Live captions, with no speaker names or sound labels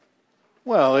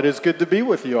Well, it is good to be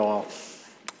with you all.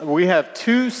 We have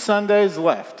 2 Sundays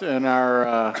left in our,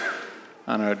 I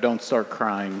don't know, don't start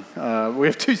crying. We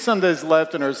have 2 Sundays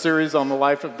left in our series on the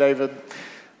life of David,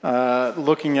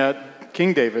 looking at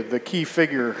King David, the key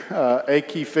figure, a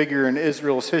key figure in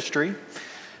Israel's history.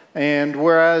 And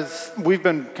whereas we've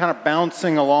been kind of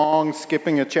bouncing along,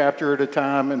 skipping a chapter at a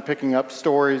time and picking up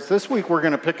stories, this week we're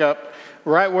going to pick up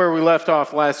right where we left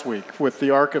off last week with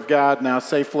the Ark of God now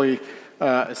safely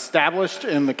established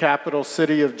in the capital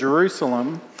city of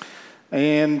Jerusalem.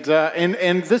 And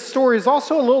this story is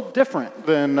also a little different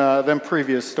than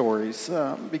previous stories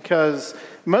because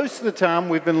most of the time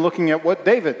we've been looking at what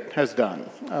David has done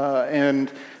and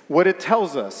what it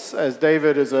tells us, as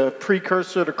David is a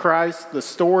precursor to Christ. The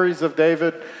stories of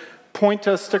David point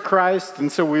us to Christ,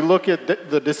 and so we look at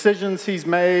the decisions he's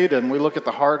made, and we look at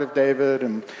the heart of David,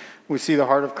 and we see the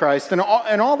heart of Christ, and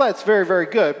all that's very, very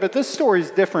good. But this story is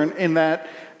different in that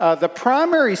the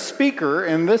primary speaker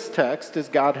in this text is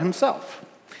God himself.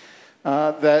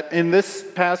 That in this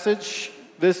passage,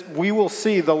 we will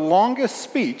see the longest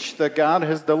speech that God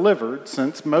has delivered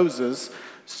since Moses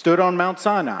stood on Mount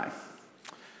Sinai.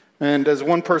 And as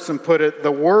one person put it,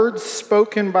 the words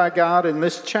spoken by God in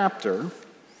this chapter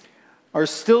are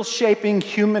still shaping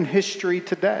human history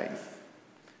today.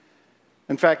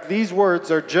 In fact, these words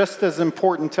are just as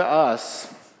important to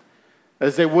us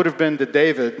as they would have been to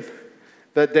David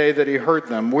that day that he heard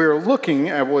them. We're looking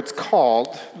at what's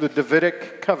called the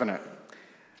Davidic covenant,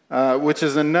 which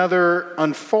is another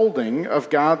unfolding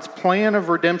of God's plan of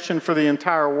redemption for the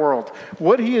entire world.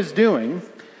 What he is doing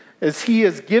is he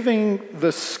is giving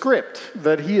the script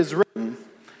that he has written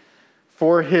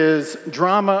for his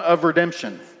drama of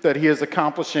redemption that he is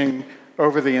accomplishing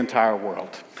over the entire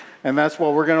world. And that's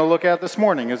what we're going to look at this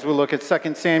morning as we look at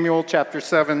 2 Samuel chapter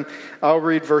 7. I'll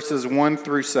read verses 1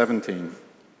 through 17.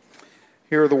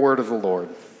 Hear the word of the Lord.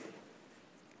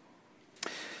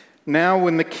 Now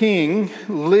when the king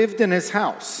lived in his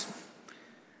house,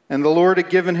 and the Lord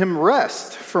had given him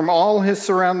rest from all his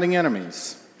surrounding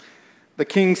enemies, the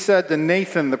king said to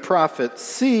Nathan the prophet,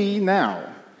 "See now,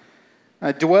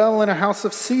 I dwell in a house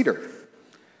of cedar,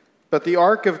 but the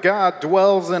ark of God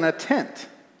dwells in a tent."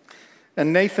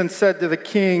 And Nathan said to the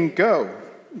king, "Go,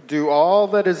 do all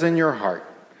that is in your heart,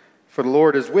 for the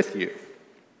Lord is with you."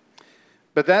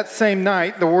 But that same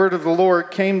night, the word of the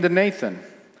Lord came to Nathan,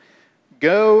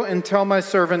 "Go and tell my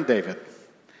servant David,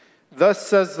 thus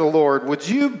says the Lord, would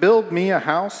you build me a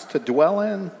house to dwell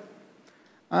in?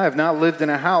 I have not lived in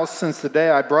a house since the day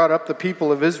I brought up the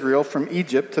people of Israel from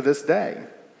Egypt to this day.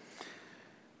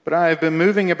 But I have been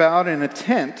moving about in a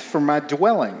tent for my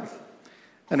dwelling.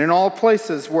 And in all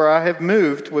places where I have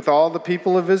moved with all the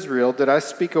people of Israel, did I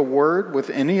speak a word with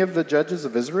any of the judges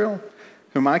of Israel,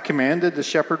 whom I commanded to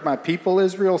shepherd my people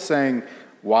Israel, saying,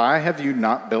 why have you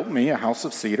not built me a house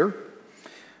of cedar?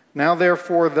 Now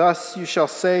therefore, thus you shall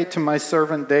say to my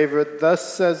servant David,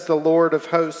 thus says the Lord of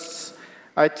hosts,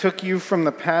 I took you from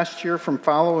the pasture, from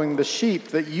following the sheep,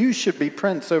 that you should be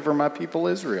prince over my people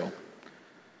Israel.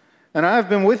 And I have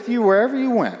been with you wherever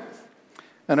you went,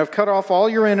 and have cut off all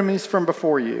your enemies from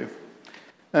before you.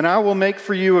 And I will make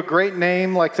for you a great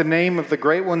name like the name of the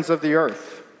great ones of the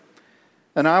earth.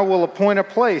 And I will appoint a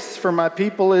place for my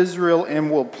people Israel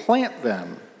and will plant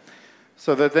them,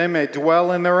 so that they may dwell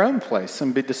in their own place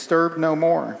and be disturbed no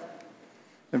more.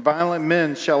 And violent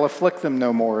men shall afflict them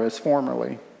no more as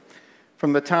formerly,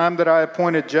 from the time that I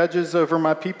appointed judges over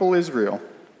my people Israel.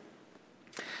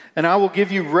 And I will give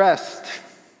you rest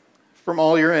from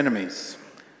all your enemies.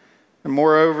 And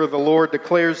moreover, the Lord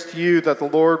declares to you that the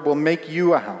Lord will make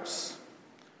you a house.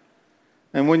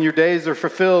 And when your days are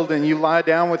fulfilled and you lie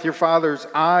down with your fathers,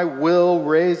 I will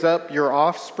raise up your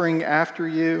offspring after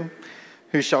you,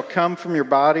 who shall come from your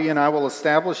body, and I will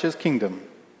establish his kingdom.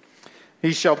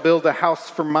 He shall build a house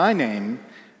for my name,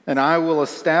 and I will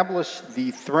establish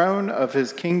the throne of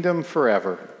his kingdom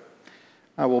forever.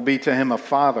 I will be to him a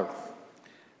father,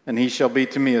 and he shall be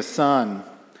to me a son.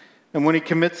 And when he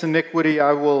commits iniquity,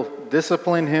 I will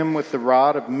discipline him with the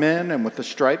rod of men and with the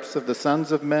stripes of the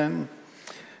sons of men.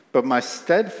 But my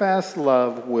steadfast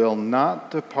love will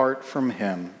not depart from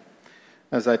him,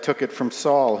 as I took it from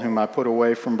Saul, whom I put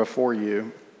away from before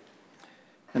you.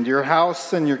 And your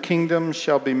house and your kingdom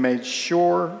shall be made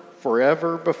sure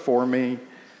forever before me.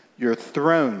 Your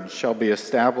throne shall be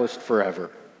established forever.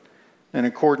 In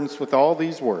accordance with all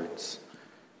these words,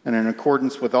 and in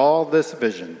accordance with all this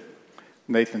vision,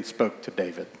 Nathan spoke to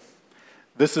David.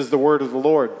 This is the word of the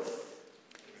Lord.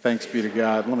 Thanks be to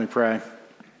God. Let me pray.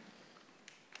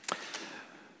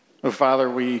 Oh, Father,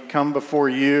 we come before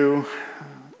you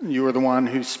You are the one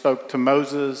who spoke to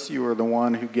Moses. You are the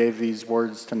one who gave these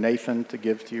words to Nathan to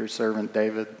give to your servant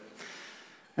David.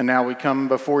 And now we come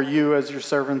before you as your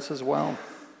servants as well.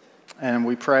 And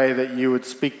we pray that you would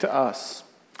speak to us,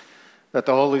 that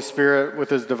the Holy Spirit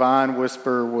with his divine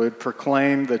whisper would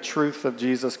proclaim the truth of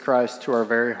Jesus Christ to our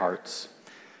very hearts,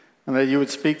 and that you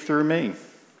would speak through me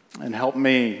and help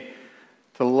me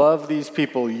to love these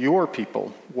people, your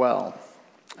people, well,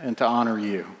 and to honor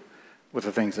you with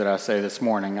the things that I say this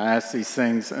morning. I ask these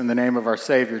things in the name of our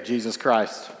Savior, Jesus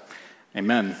Christ.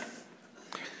 Amen.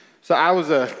 So I was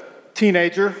a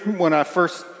teenager when I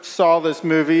first saw this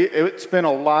movie. It's been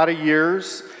a lot of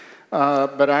years,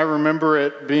 but I remember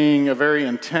it being a very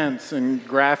intense and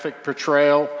graphic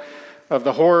portrayal of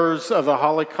the horrors of the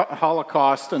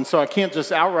Holocaust. And so I can't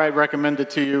just outright recommend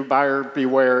it to you, buyer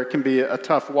beware. It can be a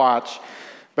tough watch.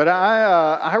 But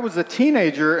I was a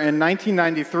teenager in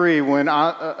 1993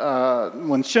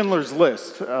 when Schindler's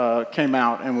List came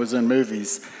out and was in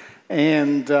movies.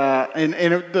 And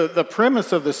the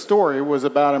premise of the story was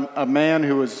about a man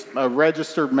who was a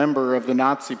registered member of the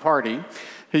Nazi Party.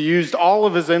 He used all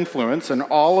of his influence and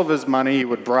all of his money. He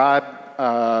would bribe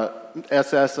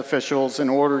SS officials in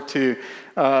order to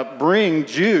bring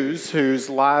Jews whose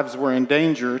lives were in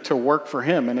danger to work for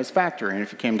him in his factory. And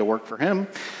if you came to work for him,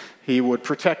 he would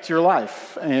protect your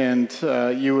life, and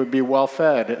you would be well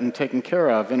fed and taken care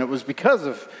of. And it was because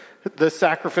of this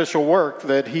sacrificial work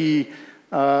that he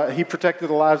protected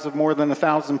the lives of more than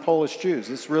 1,000 Polish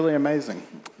Jews. It's really amazing.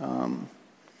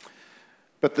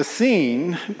 But the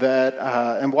scene that,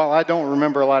 and while I don't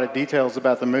remember a lot of details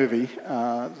about the movie,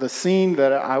 the scene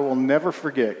that I will never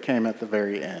forget came at the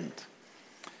very end.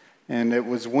 And it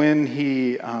was when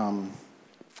he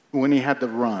had to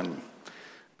run,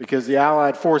 because the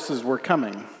Allied forces were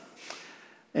coming.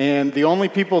 And the only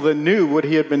people that knew what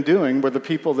he had been doing were the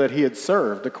people that he had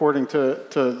served. According to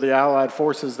the Allied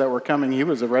forces that were coming, he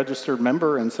was a registered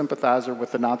member and sympathizer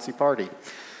with the Nazi Party.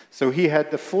 So he had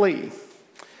to flee.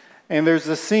 And there's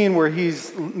a scene where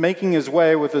he's making his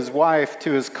way with his wife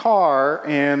to his car,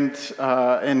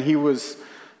 and he was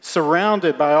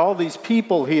surrounded by all these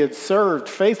people he had served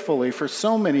faithfully for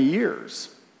so many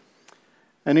years.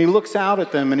 And he looks out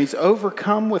at them, and he's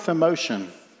overcome with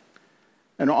emotion.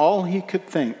 And all he could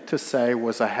think to say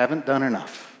was, I haven't done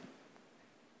enough.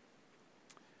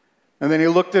 And then he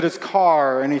looked at his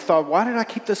car, and he thought, why did I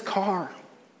keep this car?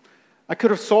 I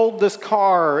could have sold this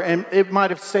car, and it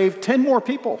might have saved 10 more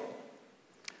people.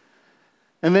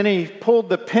 And then he pulled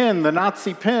the pin, the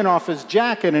Nazi pin, off his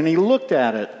jacket, and he looked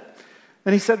at it.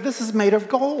 And he said, this is made of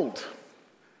gold.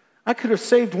 I could have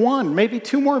saved one, maybe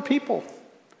 2 more people.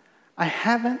 I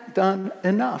haven't done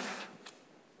enough.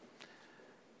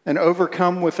 And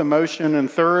overcome with emotion and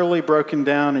thoroughly broken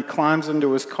down, he climbs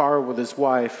into his car with his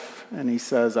wife, and he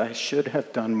says, I should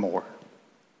have done more.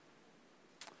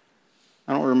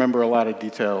 I don't remember a lot of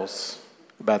details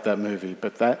about that movie,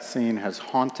 but that scene has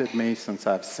haunted me since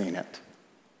I've seen it,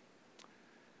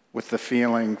 with the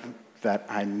feeling that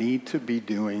I need to be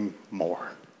doing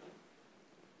more.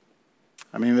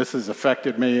 I mean, this has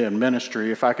affected me in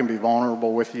ministry. If I can be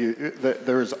vulnerable with you,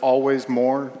 there's always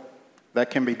more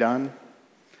that can be done.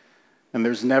 And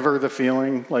there's never the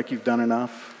feeling like you've done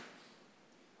enough.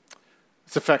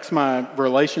 This affects my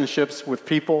relationships with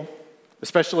people,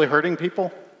 especially hurting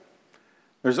people.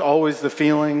 There's always the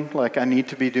feeling like I need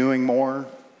to be doing more.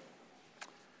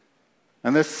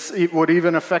 And this would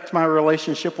even affect my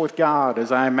relationship with God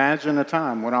as I imagine a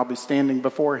time when I'll be standing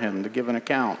before him to give an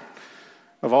account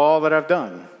of all that I've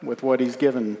done with what he's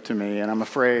given to me. And I'm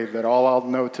afraid that all I'll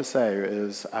know to say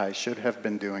is I should have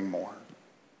been doing more.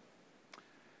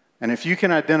 And if you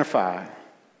can identify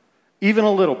even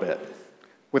a little bit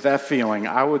with that feeling,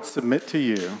 I would submit to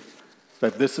you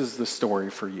that this is the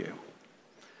story for you.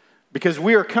 Because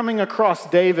we are coming across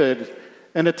David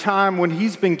in a time when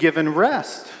he's been given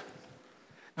rest.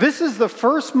 This is the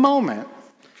first moment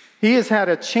he has had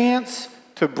a chance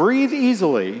to breathe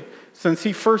easily since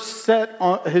he first set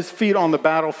his feet on the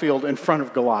battlefield in front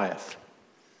of Goliath.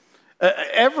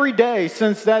 Every day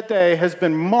since that day has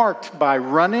been marked by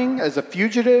running as a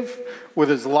fugitive with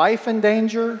his life in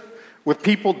danger, with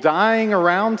people dying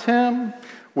around him,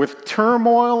 with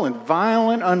turmoil and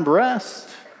violent unrest.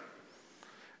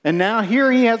 And now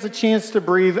here he has a chance to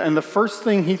breathe, and the first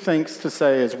thing he thinks to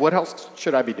say is, what else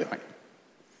should I be doing?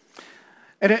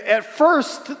 And at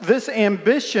first, this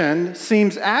ambition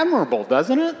seems admirable,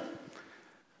 doesn't it?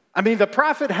 I mean, the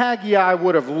prophet Haggai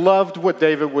would have loved what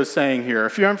David was saying here.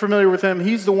 If you're unfamiliar with him,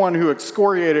 he's the one who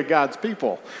excoriated God's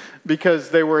people because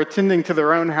they were attending to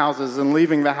their own houses and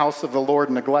leaving the house of the Lord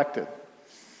neglected.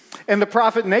 And the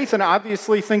prophet Nathan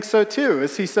obviously thinks so too,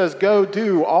 as he says, go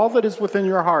do all that is within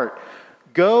your heart.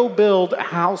 Go build a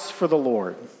house for the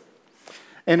Lord.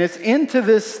 And it's into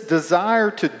this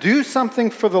desire to do something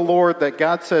for the Lord that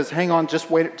God says, hang on, just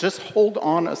wait, just hold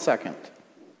on a second.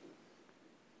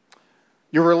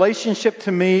 Your relationship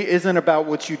to me isn't about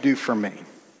what you do for me.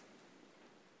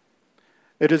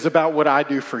 It is about what I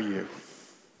do for you.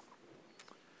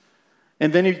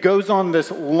 And then he goes on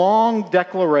this long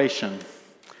declaration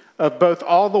of both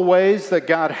all the ways that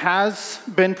God has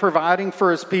been providing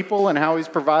for his people and how he's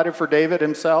provided for David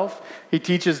himself. He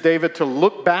teaches David to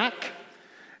look back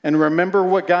and remember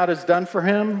what God has done for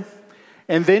him.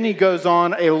 And then he goes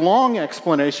on a long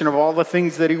explanation of all the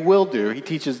things that he will do. He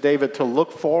teaches David to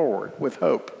look forward with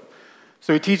hope.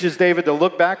 So he teaches David to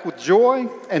look back with joy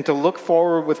and to look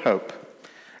forward with hope.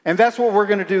 And that's what we're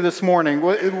going to do this morning.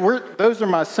 Those are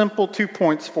my simple 2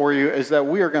 points for you, is that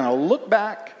we are going to look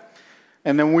back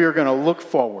and then we are going to look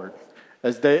forward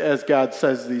as God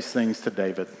says these things to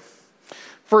David.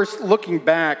 First, looking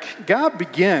back, God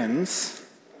begins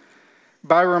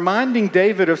by reminding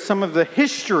David of some of the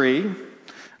history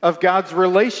of God's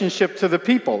relationship to the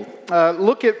people.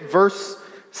 Look at verse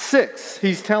 6.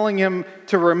 He's telling him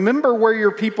to remember where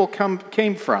your people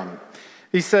came from.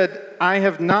 He said, I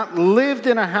have not lived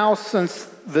in a house since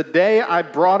the day I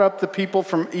brought up the people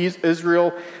from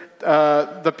Israel,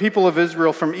 the people of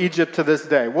Israel from Egypt to this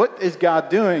day. What is God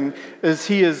doing is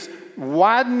he is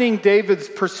widening David's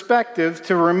perspective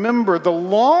to remember the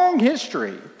long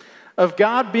history of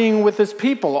God being with his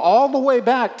people all the way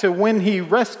back to when he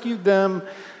rescued them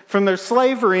from their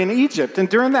slavery in Egypt. And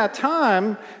during that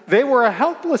time, they were a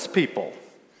helpless people.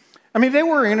 I mean, they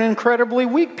were an incredibly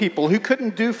weak people who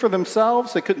couldn't do for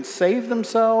themselves. They couldn't save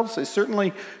themselves. They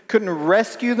certainly couldn't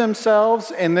rescue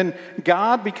themselves. And then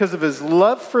God, because of his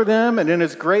love for them and in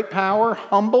his great power,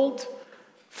 humbled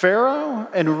Pharaoh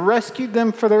and rescued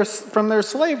them from their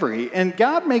slavery. And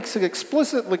God makes it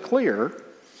explicitly clear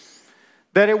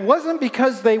that it wasn't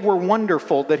because they were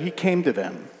wonderful that he came to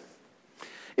them.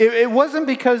 It wasn't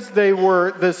because they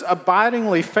were this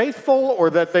abidingly faithful or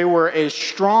that they were a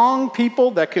strong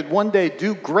people that could one day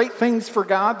do great things for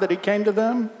God that he came to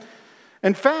them.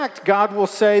 In fact, God will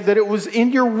say that it was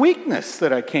in your weakness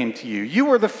that I came to you. You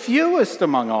were the fewest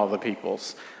among all the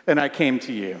peoples, and I came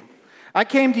to you. I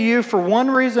came to you for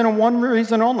one reason and one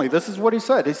reason only. This is what he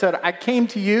said. He said, I came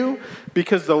to you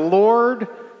because the Lord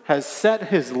has set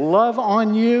his love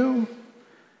on you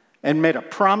and made a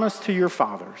promise to your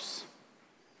fathers.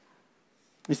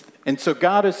 And so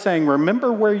God is saying,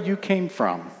 remember where you came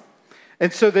from.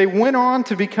 And so they went on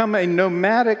to become a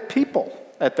nomadic people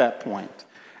at that point.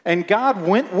 And God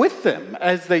went with them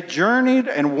as they journeyed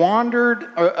and wandered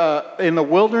in the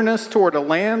wilderness toward a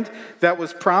land that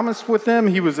was promised with them.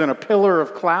 He was in a pillar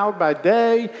of cloud by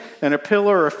day and a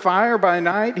pillar of fire by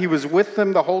night. He was with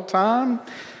them the whole time.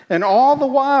 And all the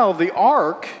while, the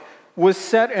ark was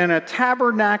set in a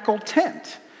tabernacle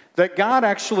tent that God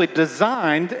actually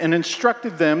designed and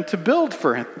instructed them to build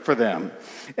for them.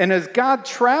 And as God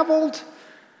traveled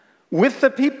with the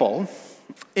people,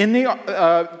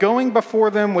 going before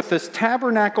them with this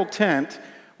tabernacle tent,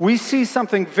 we see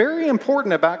something very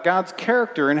important about God's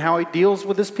character and how he deals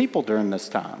with his people during this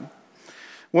time.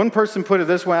 One person put it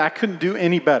this way, I couldn't do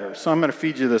any better, so I'm going to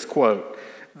feed you this quote.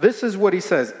 This is what he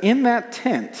says, in that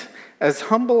tent, as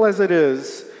humble as it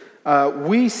is,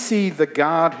 we see the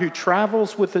God who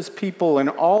travels with his people in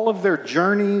all of their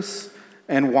journeys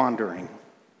and wandering.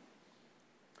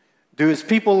 Do his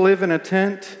people live in a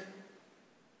tent?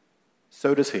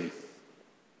 So does he.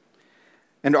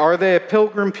 And are they a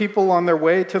pilgrim people on their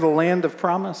way to the land of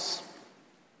promise?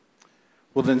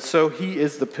 Well, then so he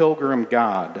is the pilgrim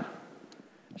God,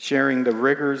 sharing the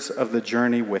rigors of the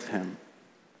journey with him.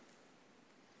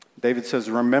 David says,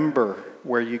 remember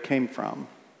where you came from.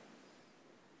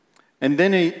 And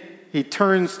then he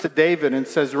turns to David and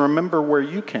says, remember where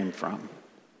you came from.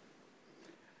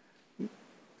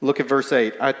 Look at verse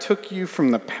 8. I took you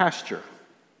from the pasture,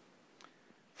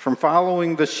 from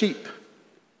following the sheep,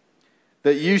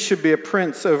 that you should be a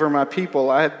prince over my people.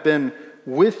 I have been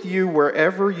with you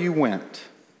wherever you went.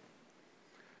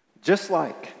 Just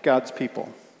like God's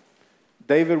people,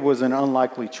 David was an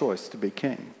unlikely choice to be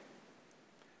king.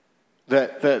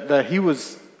 That he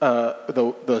was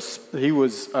he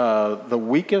was the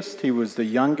weakest. He was the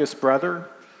youngest brother.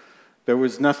 There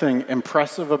was nothing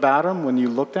impressive about him when you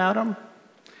looked at him.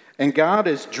 And God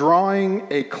is drawing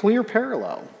a clear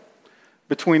parallel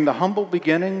between the humble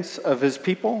beginnings of his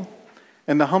people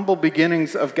and the humble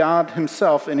beginnings of God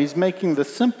himself. And he's making the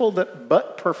simple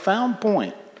but profound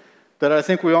point that I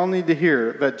think we all need to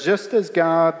hear, that just as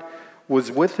God was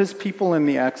with his people in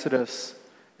the Exodus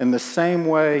in the same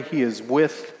way he is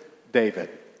with David.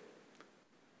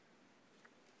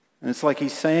 And it's like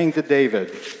he's saying to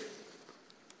David,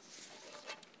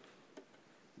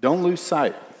 don't lose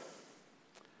sight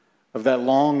of that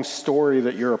long story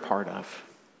that you're a part of.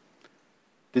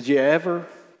 Did you ever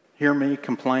hear me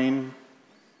complain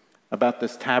about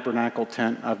this tabernacle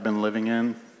tent I've been living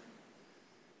in?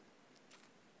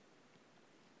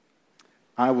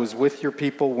 I was with your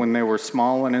people when they were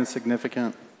small and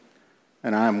insignificant,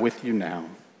 and I am with you now.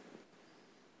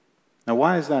 Now,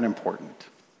 why is that important?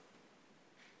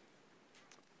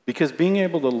 Because being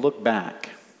able to look back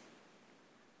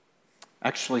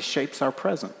actually shapes our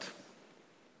present.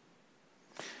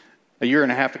 A year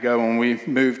and a half ago when we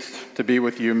moved to be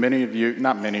with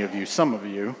you, some of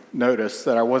you noticed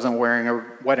that I wasn't wearing a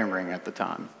wedding ring at the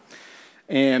time.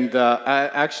 And I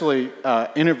actually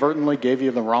inadvertently gave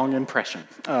you the wrong impression.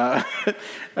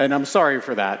 And I'm sorry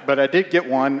for that. But I did get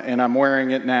one, and I'm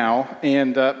wearing it now.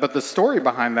 And but the story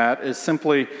behind that is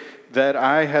simply that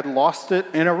I had lost it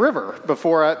in a river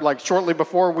shortly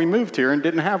before we moved here and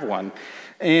didn't have one.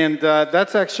 And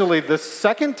that's actually the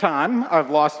second time I've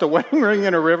lost a wedding ring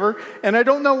in a river. And I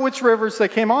don't know which rivers they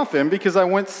came off in because I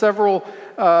went several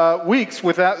weeks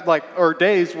or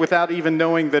days without even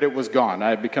knowing that it was gone.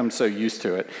 I had become so used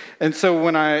to it. And so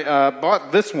when I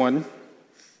bought this one,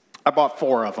 I bought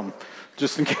 4 of them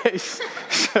just in case.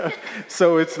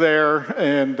 So it's there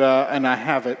and I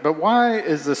have it. But why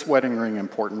is this wedding ring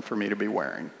important for me to be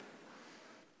wearing?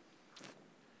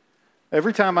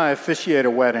 Every time I officiate a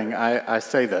wedding, I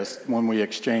say this when we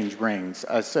exchange rings.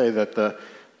 I say that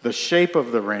the shape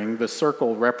of the ring, the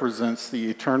circle, represents the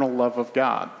eternal love of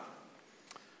God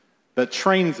that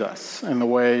trains us in the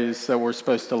ways that we're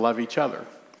supposed to love each other.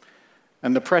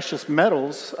 And the precious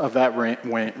metals of that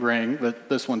ring that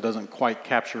this one doesn't quite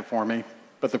capture for me,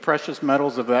 but the precious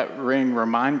metals of that ring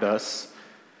remind us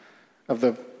of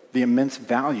the immense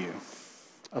value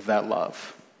of that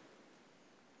love.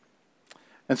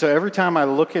 And so every time I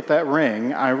look at that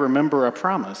ring, I remember a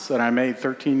promise that I made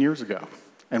 13 years ago,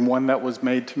 and one that was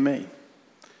made to me.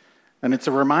 And it's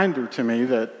a reminder to me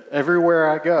that everywhere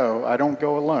I go, I don't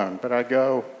go alone, but I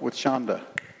go with Shonda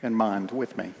in mind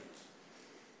with me.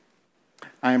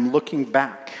 I am looking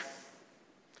back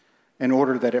in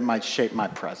order that it might shape my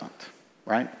present,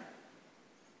 right?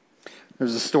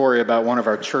 There's a story about one of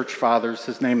our church fathers.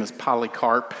 His name is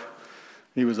Polycarp.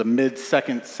 He was a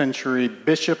mid-2nd century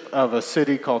bishop of a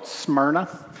city called Smyrna.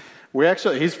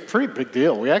 He's a pretty big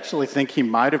deal. We actually think he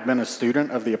might have been a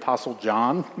student of the Apostle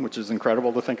John, which is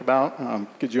incredible to think about.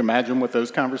 Could you imagine what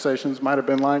those conversations might have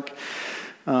been like?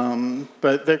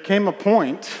 But there came a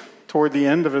point toward the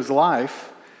end of his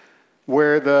life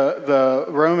where the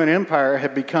Roman Empire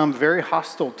had become very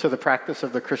hostile to the practice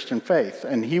of the Christian faith.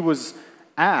 And he was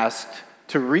asked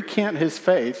to recant his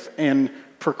faith and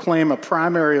proclaim a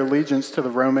primary allegiance to the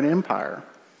Roman Empire.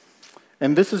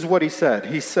 And this is what he said.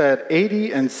 He said,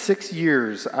 86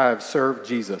 years I have served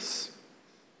Jesus,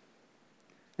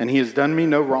 and he has done me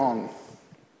no wrong.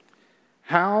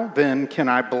 How then can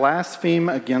I blaspheme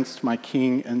against my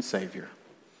King and Savior?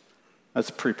 That's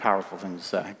a pretty powerful thing to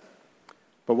say.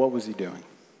 But what was he doing?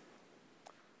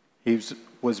 He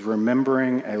was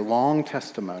remembering a long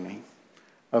testimony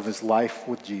of his life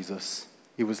with Jesus.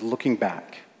 He was looking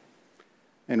back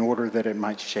in order that it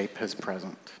might shape his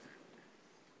present.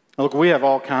 Look, we have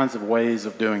all kinds of ways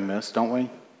of doing this, don't we?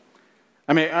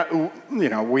 I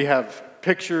mean, we have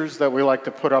pictures that we like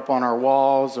to put up on our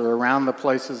walls or around the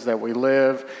places that we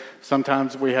live.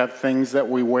 Sometimes we have things that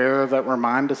we wear that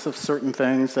remind us of certain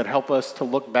things that help us to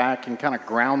look back and kind of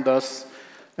ground us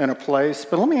in a place.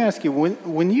 But let me ask you,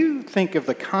 when you think of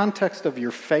the context of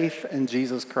your faith in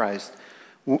Jesus Christ,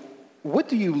 what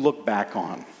do you look back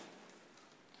on?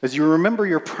 As you remember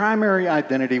your primary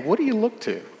identity, what do you look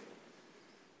to?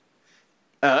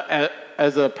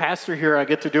 As a pastor here, I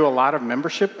get to do a lot of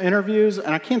membership interviews,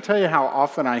 and I can't tell you how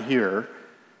often I hear,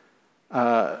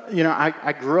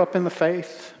 I grew up in the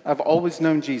faith. I've always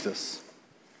known Jesus.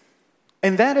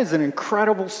 And that is an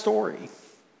incredible story.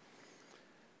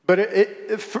 But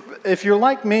if you're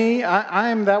like me, I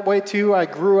am that way too. I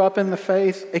grew up in the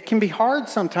faith. It can be hard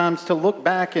sometimes to look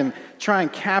back and try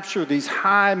and capture these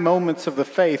high moments of the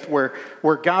faith where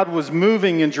God was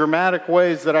moving in dramatic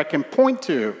ways that I can point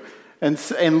to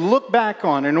and look back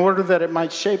on in order that it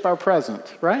might shape our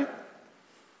present, right?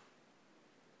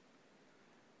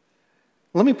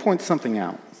 Let me point something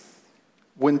out.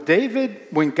 When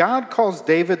God calls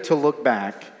David to look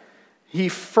back, he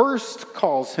first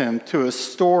calls him to a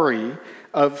story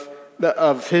of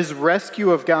his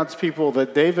rescue of God's people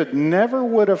that David never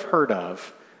would have heard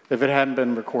of if it hadn't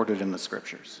been recorded in the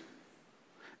scriptures.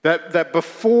 That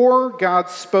before God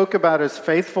spoke about his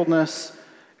faithfulness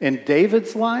in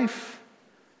David's life,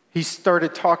 he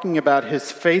started talking about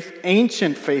his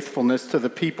ancient faithfulness to the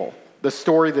people, the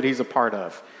story that he's a part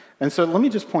of. And so let me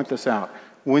just point this out.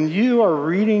 When you are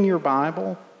reading your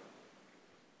Bible,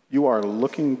 you are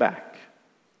looking back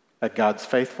at God's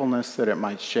faithfulness that it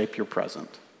might shape your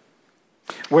present.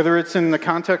 Whether it's in the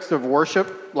context of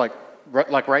worship, like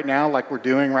right now, like we're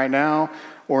doing right now,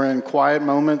 or in quiet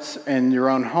moments in your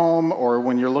own home, or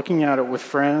when you're looking at it with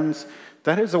friends,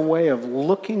 that is a way of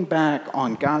looking back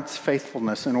on God's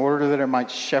faithfulness in order that it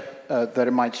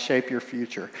might shape your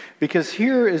future. Because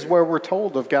here is where we're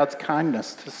told of God's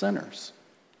kindness to sinners.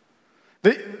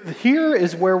 Here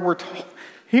is where we're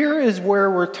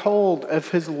told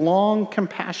of his long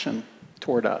compassion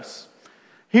toward us.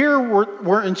 Here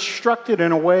we're instructed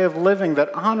in a way of living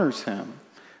that honors him.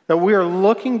 That we are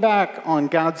looking back on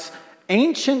God's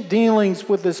ancient dealings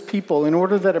with his people in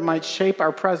order that it might shape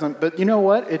our present. But you know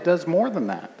what? It does more than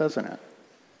that, doesn't it?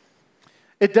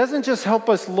 It doesn't just help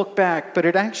us look back, but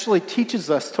it actually teaches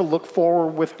us to look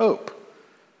forward with hope.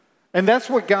 And that's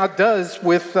what God does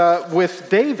with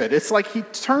David. It's like he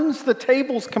turns the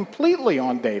tables completely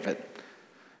on David.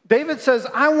 David says,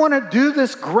 I want to do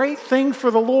this great thing for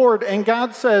the Lord. And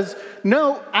God says,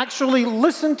 no, actually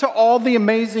listen to all the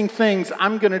amazing things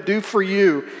I'm going to do for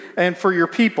you and for your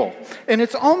people. And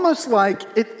it's almost like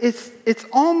it's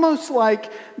almost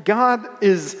like God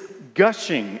is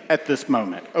gushing at this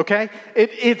moment, okay?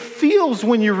 It feels,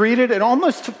 when you read it, it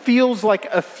almost feels like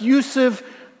effusive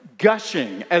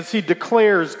gushing as he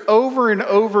declares over and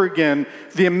over again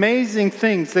the amazing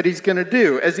things that he's going to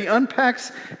do. As he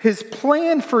unpacks his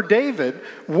plan for David,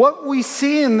 what we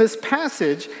see in this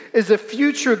passage is a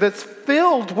future that's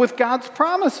filled with God's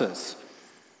promises.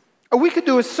 We could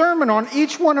do a sermon on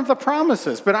each one of the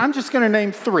promises, but I'm just going to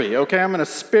name 3, okay? I'm going to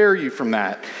spare you from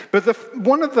that. But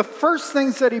one of the first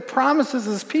things that he promises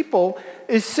his people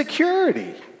is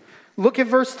security. Look at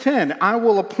verse 10. I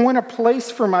will appoint a place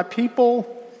for my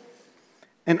people,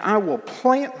 and I will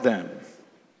plant them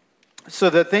so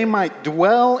that they might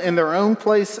dwell in their own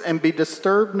place and be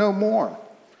disturbed no more.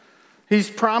 He's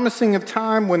promising a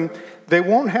time when they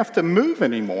won't have to move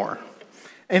anymore.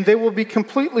 And they will be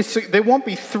they won't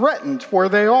be threatened where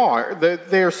they are.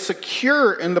 They're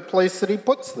secure in the place that he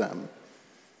puts them.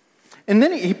 And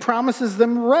then he promises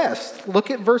them rest. Look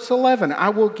at verse 11. I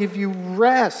will give you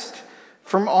rest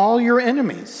from all your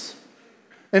enemies.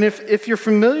 And if you're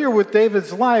familiar with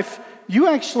David's life, you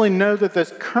actually know that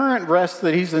this current rest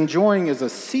that he's enjoying is a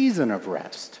season of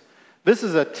rest. This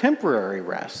is a temporary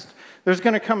rest. There's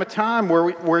going to come a time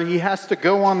where he has to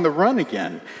go on the run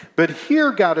again. But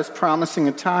here God is promising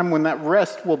a time when that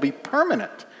rest will be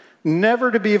permanent,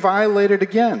 never to be violated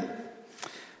again.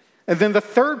 And then the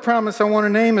third promise I want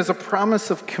to name is a promise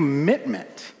of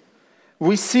commitment.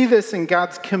 We see this in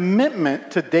God's commitment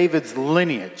to David's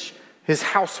lineage, his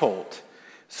household.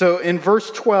 So in verse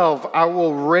 12, I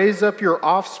will raise up your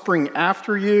offspring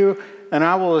after you, and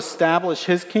I will establish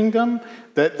his kingdom.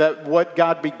 That what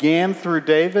God began through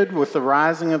David with the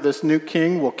rising of this new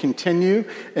king will continue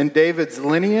in David's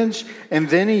lineage. And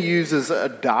then he uses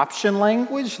adoption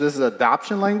language. This is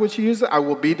adoption language he uses. I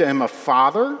will be to him a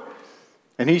father,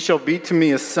 and he shall be to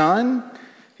me a son.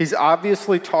 He's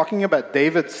obviously talking about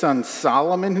David's son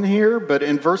Solomon here, but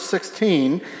in verse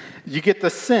 16, you get the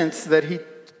sense that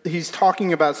he's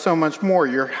talking about so much more.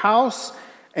 Your house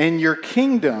and your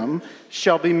kingdom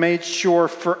shall be made sure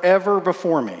forever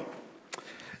before me.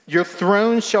 Your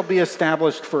throne shall be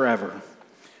established forever.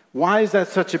 Why is that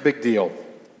such a big deal?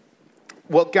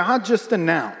 Well, God just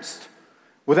announced,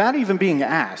 without even being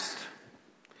asked,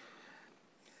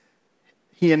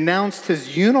 he announced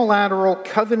his unilateral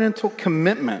covenantal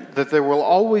commitment that there will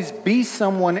always be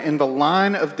someone in the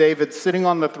line of David sitting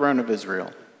on the throne of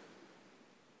Israel.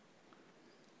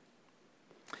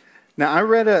 Now, I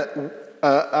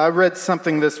read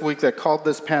something this week that called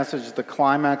this passage the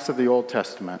climax of the Old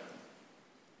Testament.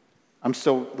 I'm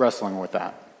still wrestling with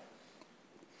that.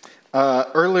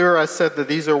 Earlier, I said that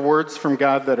these are words from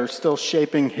God that are still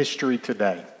shaping history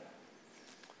today.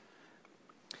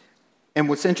 And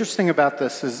what's interesting about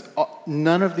this is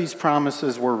none of these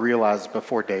promises were realized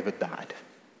before David died.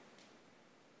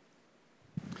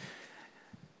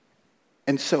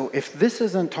 And so if this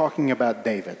isn't talking about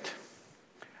David,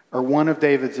 or one of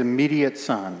David's immediate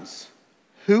sons,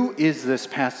 who is this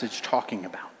passage talking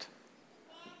about?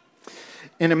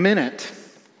 In a minute,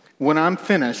 when I'm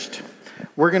finished,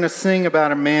 we're going to sing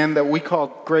about a man that we call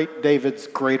Great David's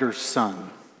greater son.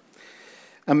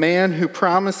 A man who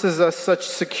promises us such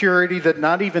security that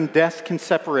not even death can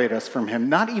separate us from him.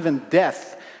 Not even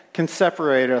death can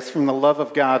separate us from the love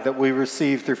of God that we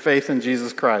receive through faith in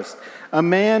Jesus Christ. A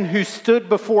man who stood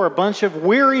before a bunch of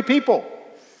weary people.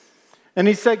 And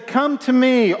he said, "Come to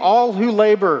me, all who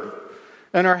labor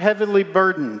and are heavily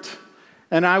burdened,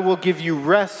 and I will give you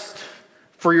rest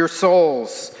for your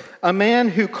souls." A man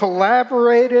who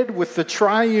collaborated with the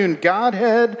triune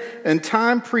Godhead and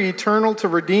time pre-eternal to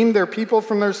redeem their people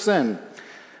from their sin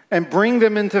and bring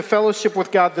them into fellowship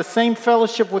with God, the same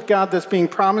fellowship with God that's being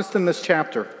promised in this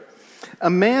chapter. A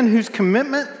man whose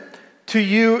commitment to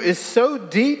you is so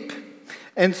deep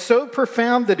and so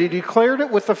profound that he declared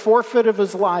it with the forfeit of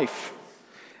his life,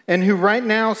 and who right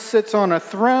now sits on a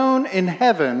throne in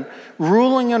heaven,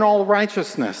 ruling in all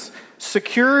righteousness.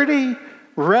 Security,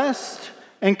 rest,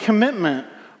 and commitment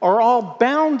are all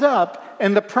bound up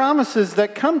in the promises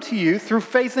that come to you through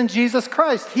faith in Jesus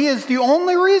Christ. He is the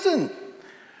only reason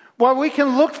why we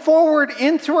can look forward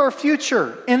into our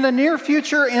future, in the near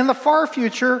future and the far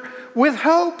future, with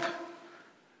hope.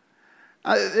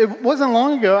 It wasn't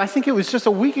long ago, I think it was just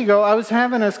a week ago, I was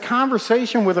having this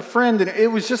conversation with a friend, and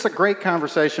it was just a great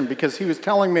conversation because he was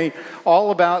telling me all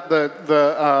about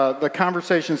the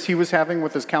conversations he was having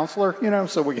with his counselor,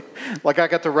 so I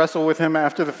got to wrestle with him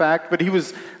after the fact, but he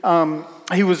was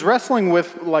wrestling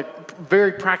with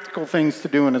very practical things to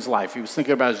do in his life. He was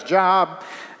thinking about his job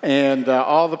and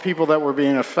all the people that were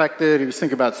being affected. He was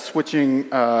thinking about switching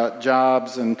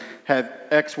jobs and had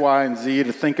X, Y, and Z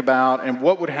to think about, and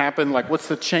what would happen, what's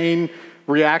the chain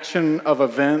reaction of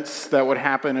events that would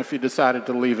happen if he decided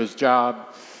to leave his job.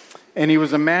 And he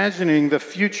was imagining the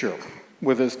future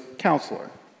with his counselor.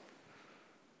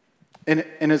 And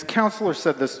his counselor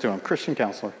said this to him, Christian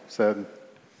counselor, said,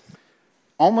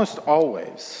 "Almost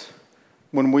always,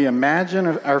 when we imagine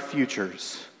our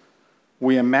futures,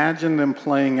 we imagine them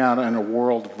playing out in a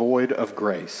world void of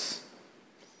grace."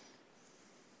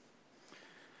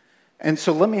 And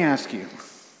so let me ask you,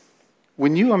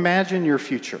 when you imagine your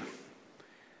future,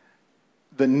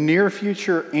 the near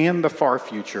future and the far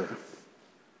future,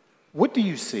 what do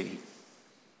you see?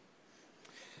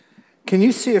 Can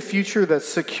you see a future that's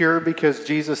secure because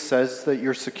Jesus says that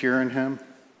you're secure in him?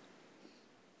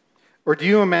 Or do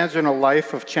you imagine a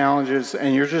life of challenges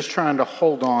and you're just trying to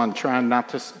hold on, trying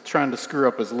to screw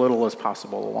up as little as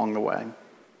possible along the way?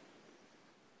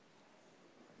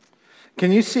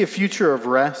 Can you see a future of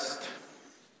rest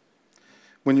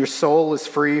when your soul is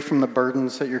free from the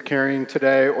burdens that you're carrying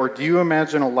today? Or do you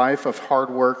imagine a life of hard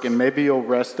work and maybe you'll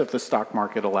rest if the stock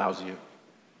market allows you?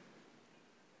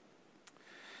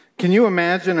 Can you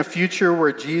imagine a future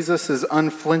where Jesus is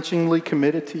unflinchingly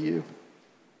committed to you?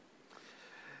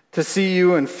 To see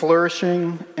you in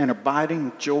flourishing and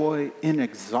abiding joy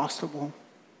inexhaustible?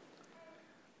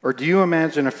 Or do you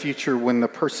imagine a future when the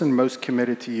person most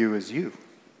committed to you is you?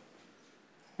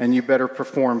 And you better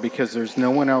perform because there's no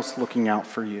one else looking out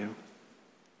for you.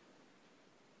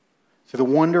 So the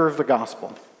wonder of the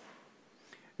gospel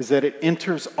is that it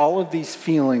enters all of these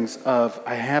feelings of,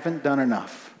 I haven't done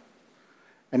enough,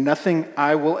 and nothing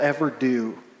I will ever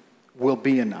do will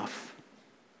be enough.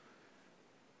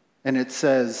 And it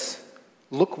says,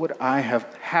 look what I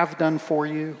have done for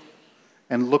you,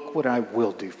 and look what I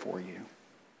will do for you.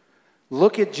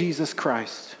 Look at Jesus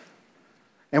Christ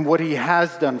and what he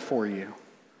has done for you.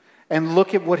 And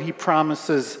look at what he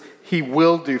promises he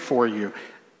will do for you.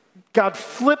 God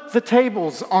flipped the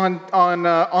tables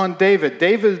on David.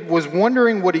 David was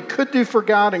wondering what he could do for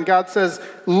God, and God says,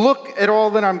 look at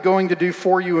all that I'm going to do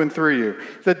for you and through you.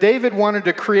 That David wanted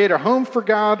to create a home for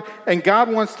God, and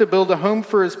God wants to build a home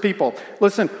for his people.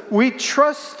 Listen, we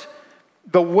trust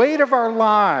the weight of our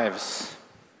lives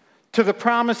to the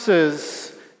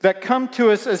promises that come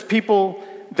to us as people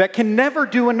that can never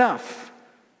do enough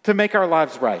to make our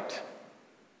lives right.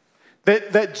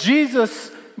 That Jesus,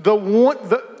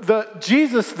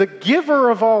 Jesus, the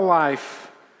giver of all life,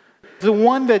 the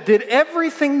one that did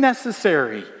everything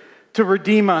necessary to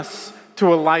redeem us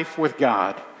to a life with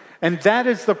God. And that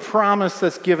is the promise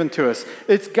that's given to us.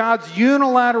 It's God's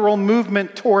unilateral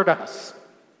movement toward us.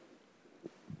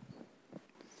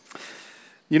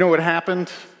 You know what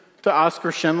happened to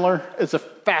Oskar Schindler? It's a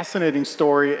fascinating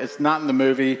story. It's not in the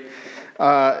movie.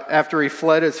 After he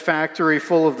fled his factory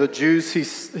full of the Jews he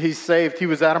saved, he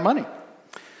was out of money.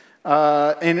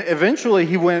 And eventually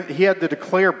he had to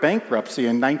declare bankruptcy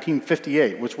in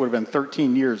 1958, which would have been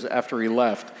 13 years after he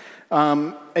left.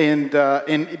 And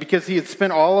because he had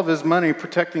spent all of his money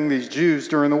protecting these Jews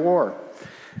during the war.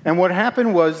 And what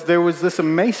happened was there was this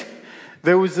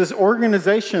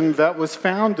organization that was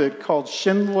founded called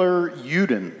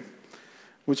Schindler-Juden,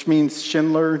 which means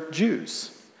Schindler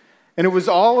Jews. And it was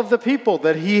all of the people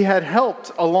that he had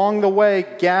helped along the way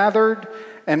gathered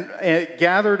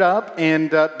up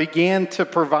and began to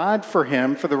provide for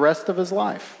him for the rest of his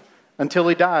life until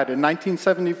he died in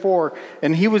 1974.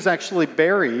 And he was actually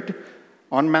buried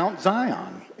on Mount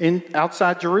Zion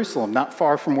outside Jerusalem, not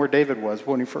far from where David was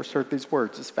when he first heard these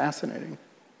words. It's fascinating.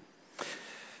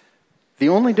 The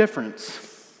only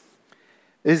difference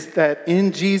is that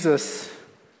in Jesus,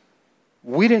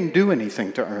 we didn't do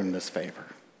anything to earn this favor.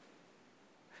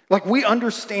 Like, we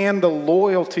understand the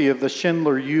loyalty of the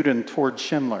Schindler Juden towards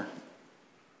Schindler.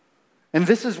 And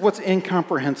this is what's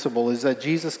incomprehensible, is that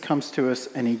Jesus comes to us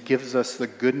and he gives us the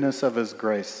goodness of his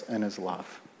grace and his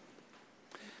love.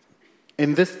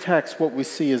 In this text, what we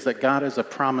see is that God is a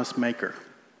promise maker.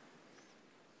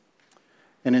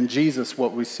 And in Jesus,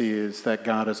 what we see is that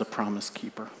God is a promise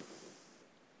keeper.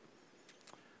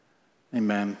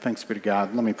 Amen. Thanks be to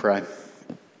God. Let me pray.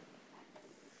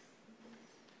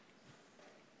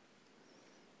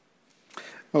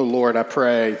 Oh Lord, I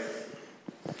pray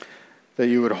that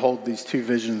you would hold these two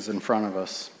visions in front of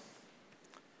us,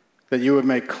 that you would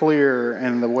make clear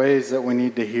in the ways that we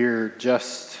need to hear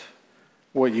just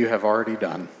what you have already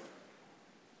done.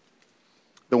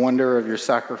 The wonder of your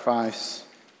sacrifice,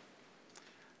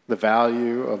 the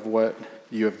value of what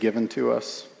you have given to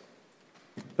us,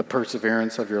 the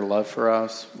perseverance of your love for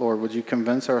us. Lord, would you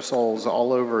convince our souls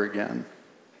all over again?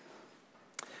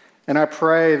 And I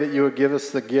pray that you would give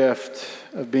us the gift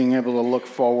of being able to look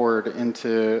forward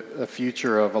into a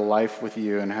future of a life with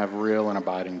you and have real and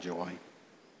abiding joy.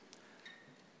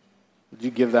 Would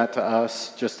you give that to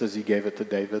us just as you gave it to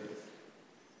David?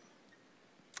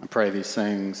 I pray these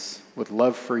things with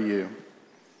love for you,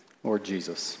 Lord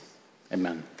Jesus.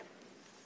 Amen.